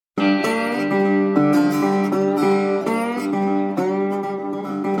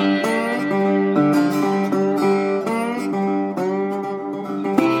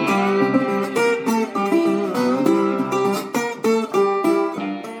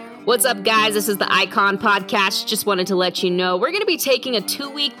What's up, guys? This is the Icon Podcast. Just wanted to let you know we're going to be taking a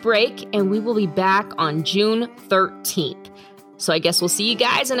 2-week break, and we will be back on June 13th. So I guess we'll see you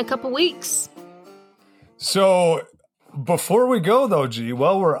guys in a couple weeks. So before we go, though, G,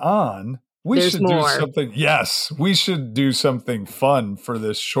 while we're on, There's should more. do something. Yes, we should do something fun for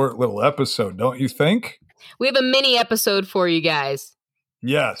this short little episode, don't you think? We have a mini episode for you guys.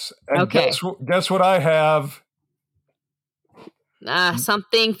 Yes. And Okay. Guess what I have?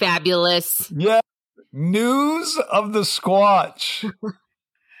 Something fabulous. Yeah. News of the Squatch.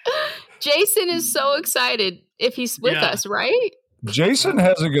 Jason is so excited if he's with us, right? Jason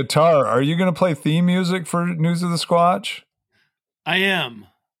has a guitar. Are you going to play theme music for News of the Squatch? I am.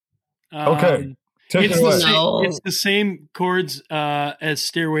 Okay. Take it away. It's the same chords as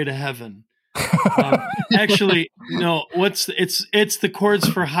Stairway to Heaven. Actually, no. It's the chords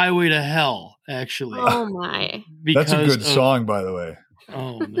for Highway to Hell. Actually, oh my, that's a good song, by the way.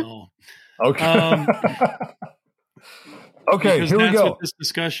 Oh no. Okay. Okay. Here we go. What this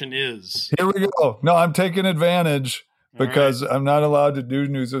discussion is. Here we go. No, I'm taking advantage because I'm not allowed to do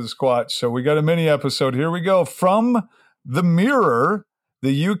News of the Squatch. So we got a mini episode. Here we go from The Mirror,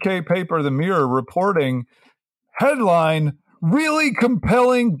 the UK paper, The Mirror, reporting headline: really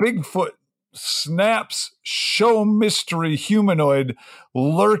compelling Bigfoot snaps show mystery humanoid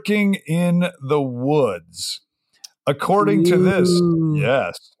lurking in the woods. According to this,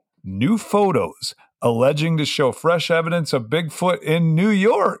 yes, new photos alleging to show fresh evidence of Bigfoot in New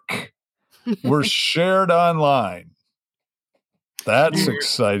York were shared online. That's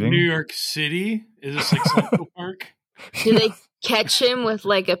exciting. New York City? Is this like Central Park? Do they catch him with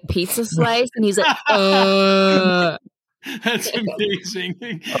like a pizza slice and he's like, That's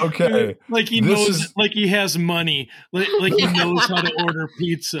amazing. Okay. Like he knows, like he has money, like he knows how to order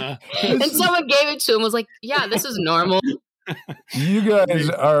pizza. And someone gave it to him, was like, yeah, this is normal. You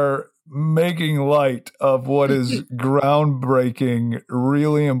guys are making light of what is groundbreaking,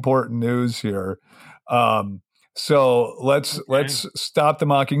 really important news here. So let's stop the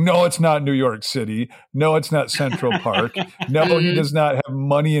mocking. No, it's not New York City. No, it's not Central Park. No, he does not have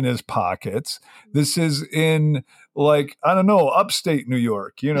money in his pockets. This is in, like, I don't know, upstate New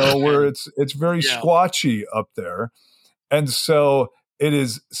York, where it's very squatchy up there. And so it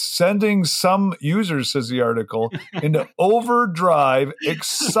is sending some users, says the article, into overdrive,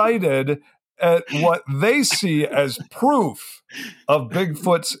 excited at what they see as proof of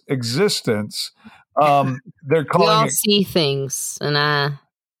Bigfoot's existence. They're calling we all see things, and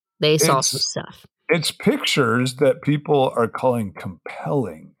they saw some stuff. It's pictures that people are calling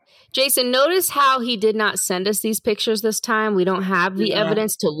compelling. Jason, notice how he did not send us these pictures this time. We don't have the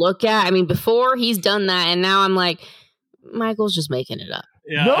evidence to look at. I mean, before he's done that, and now I'm like, Michael's just making it up.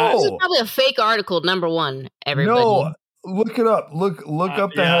 Yeah, no, this is probably a fake article. Number one, everybody. No, look it up. Look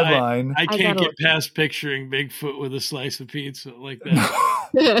up the headline. I can't get past picturing Bigfoot with a slice of pizza like that.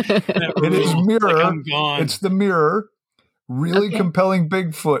 It is Mirror. Like I'm gone. It's The Mirror. Really compelling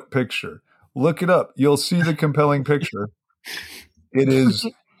Bigfoot picture. Look it up. You'll see the compelling picture. It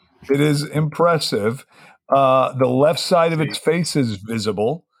is impressive. The left side of its face is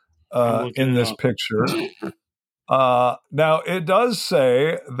visible in this picture. Now it does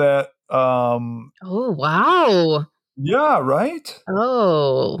say that. Oh wow! Yeah, right.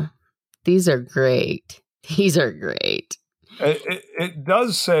 Oh, these are great. These are great. It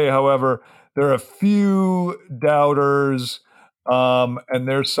does say, however, there are a few doubters, and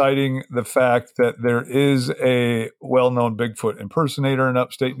they're citing the fact that there is a well-known Bigfoot impersonator in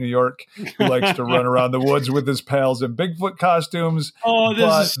upstate New York who likes to run around the woods with his pals in Bigfoot costumes. Oh,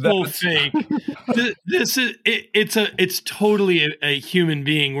 this is so fake. It's totally a human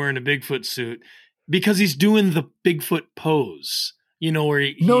being wearing a Bigfoot suit because he's doing the Bigfoot pose. Where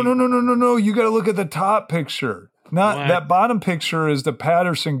he No. You got to look at the top picture. That bottom picture is the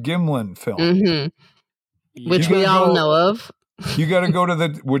Patterson Gimlin film, which we all know of. You got to go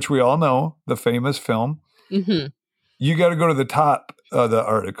to which we all know, the famous film. Mm-hmm. You got to go to the top of the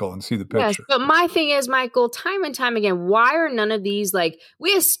article and see the picture. Yes, but my thing is, Michael, time and time again, why are none of these, like,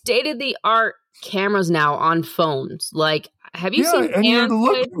 we have state-of-the-art cameras now on phones. Like, have you seen and you're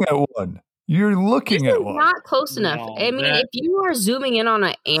looking at one. You're looking at one. Not close enough. I mean, if you are zooming in on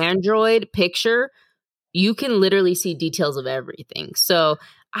an Android picture, you can literally see details of everything. So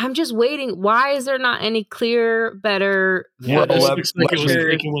I'm just waiting. Why is there not any clear, better? Yeah, this looks like it was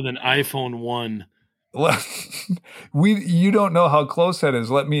taken with an iPhone 1. You don't know how close that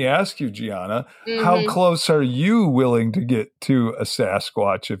is. Let me ask you, Gianna, how close are you willing to get to a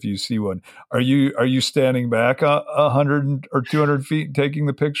Sasquatch if you see one? Are you standing back 100 or 200 feet and taking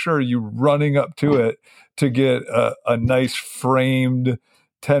the picture? Or are you running up to it to get a nice framed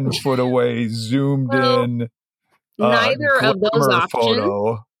 10 foot away, zoomed in. Neither of those glamour options.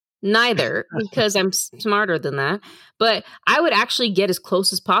 photo. Neither, because I'm smarter than that. But I would actually get as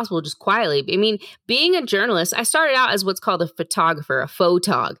close as possible, just quietly. I mean, being a journalist, I started out as what's called a photographer, a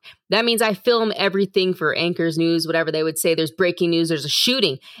photog. That means I film everything for Anchor's News, whatever they would say. There's breaking news, there's a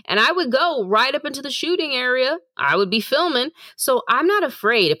shooting. And I would go right up into the shooting area. I would be filming. So I'm not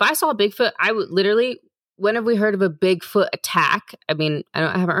afraid. If I saw Bigfoot, I would literally, when have we heard of a Bigfoot attack? I mean,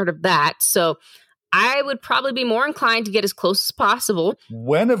 I haven't heard of that. So I would probably be more inclined to get as close as possible.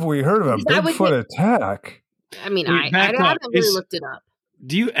 When have we heard of a Bigfoot attack? I mean, I haven't really looked it up.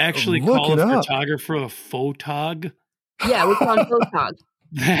 Do you actually call a photographer a photog? Yeah, we call him photog.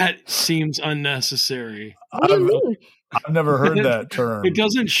 That seems unnecessary. What do you mean? I've never heard that term. It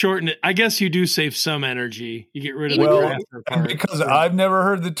doesn't shorten it. I guess you do save some energy. You get rid of the after part. Because I've never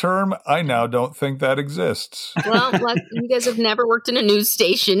heard the term, I now don't think that exists. Well, you guys have never worked in a news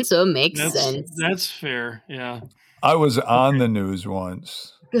station, so it makes sense. That's fair. Yeah. I was on the news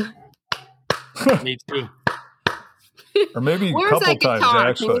once. Me too. Or maybe a couple times,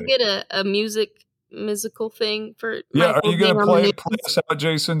 actually. Can we get a musical thing for? Yeah, are you going to play us out,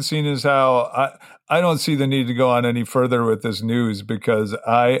 Jason? Seeing as how I don't see the need to go on any further with this news because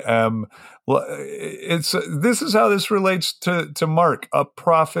I am. This is how this relates to Mark, a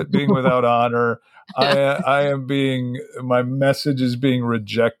prophet being without honor. I am my message is being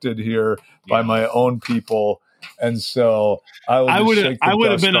rejected here by my own people. And so I would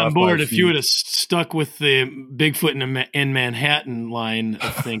have been on board if you would have stuck with the Bigfoot in Manhattan line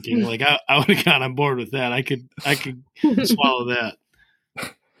of thinking. Like I would have got on board with that. I could swallow that.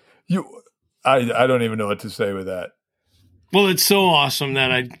 I don't even know what to say with that. Well, it's so awesome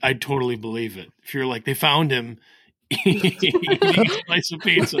that I totally believe it. If you're like, they found him eating a slice of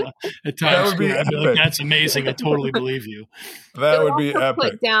pizza at Times Square, I'd be like, that's amazing. I totally believe you. That would be epic.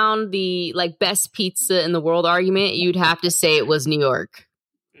 Put down the best pizza in the world argument. You'd have to say it was New York.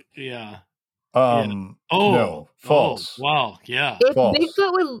 Yeah. No, false. Oh, wow. Yeah. If false.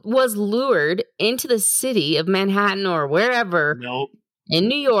 Bigfoot was lured into the city of Manhattan or wherever in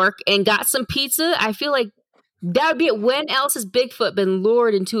New York and got some pizza, I feel like that would be it. When else has Bigfoot been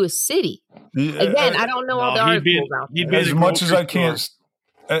lured into a city? Again, I don't know all the articles out there. As much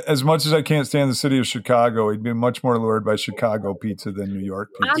as I can't stand the city of Chicago, he'd be much more lured by Chicago pizza than New York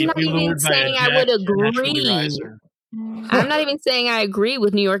pizza. I'm not even saying I would agree. I'm not even saying I agree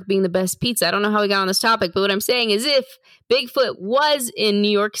with New York being the best pizza. I don't know how we got on this topic, but what I'm saying is if Bigfoot was in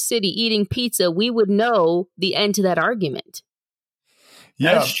New York City eating pizza, we would know the end to that argument.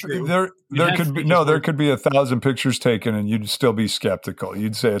 Yeah, that's true. There could be 1,000 pictures taken, and you'd still be skeptical.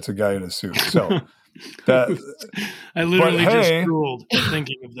 You'd say it's a guy in a suit. So that I literally just drooled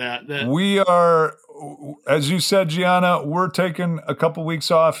thinking of that. We are, as you said, Gianna, we're taking a couple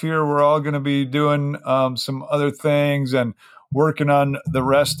weeks off here. We're all going to be doing some other things and working on the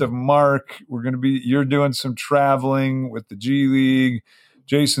rest of Mark. You're doing some traveling with the G League.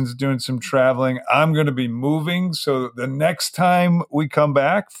 Jason's doing some traveling. I'm going to be moving. So the next time we come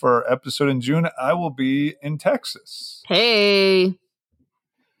back for our episode in June, I will be in Texas. Hey, you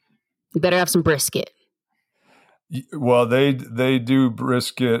better have some brisket. Well, they do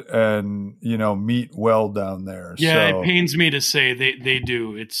brisket and, meat well down there. Yeah, so, it pains me to say they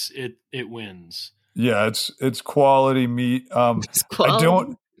do. It wins. Yeah, it's quality meat. It's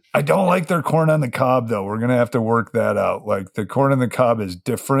quality. I don't like their corn on the cob, though. We're going to have to work that out. Like the corn on the cob is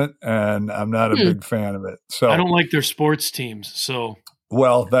different, and I'm not a big fan of it. So I don't like their sports teams. So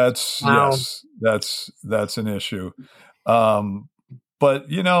that's an issue. But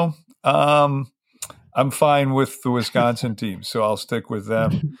I'm fine with the Wisconsin team, so I'll stick with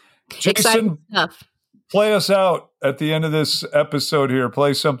them. Jason, play us out at the end of this episode here.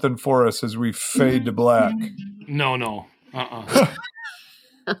 Play something for us as we fade to black. No. Oh, no.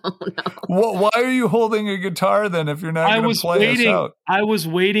 Why are you holding a guitar then if you're not going to play us out? I was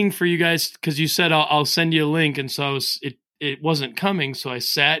waiting for you guys because you said I'll send you a link, and so it wasn't coming, so I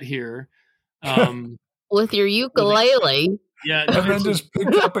sat here with your ukulele. Yeah, and then just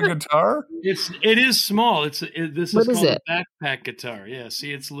picked up a guitar. It is small. This is called a backpack guitar. Yeah,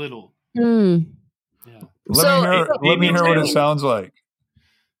 see, it's little. Yeah. Let me hear what it sounds like.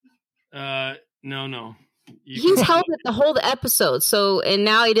 No. He's held it the whole episode, and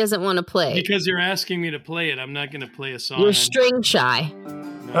now he doesn't want to play. Because you're asking me to play it, I'm not going to play a song. You're string shy.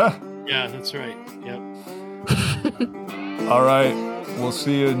 No. Yeah, that's right. Yep. All right. We'll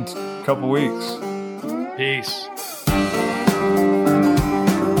see you in a couple weeks. Peace.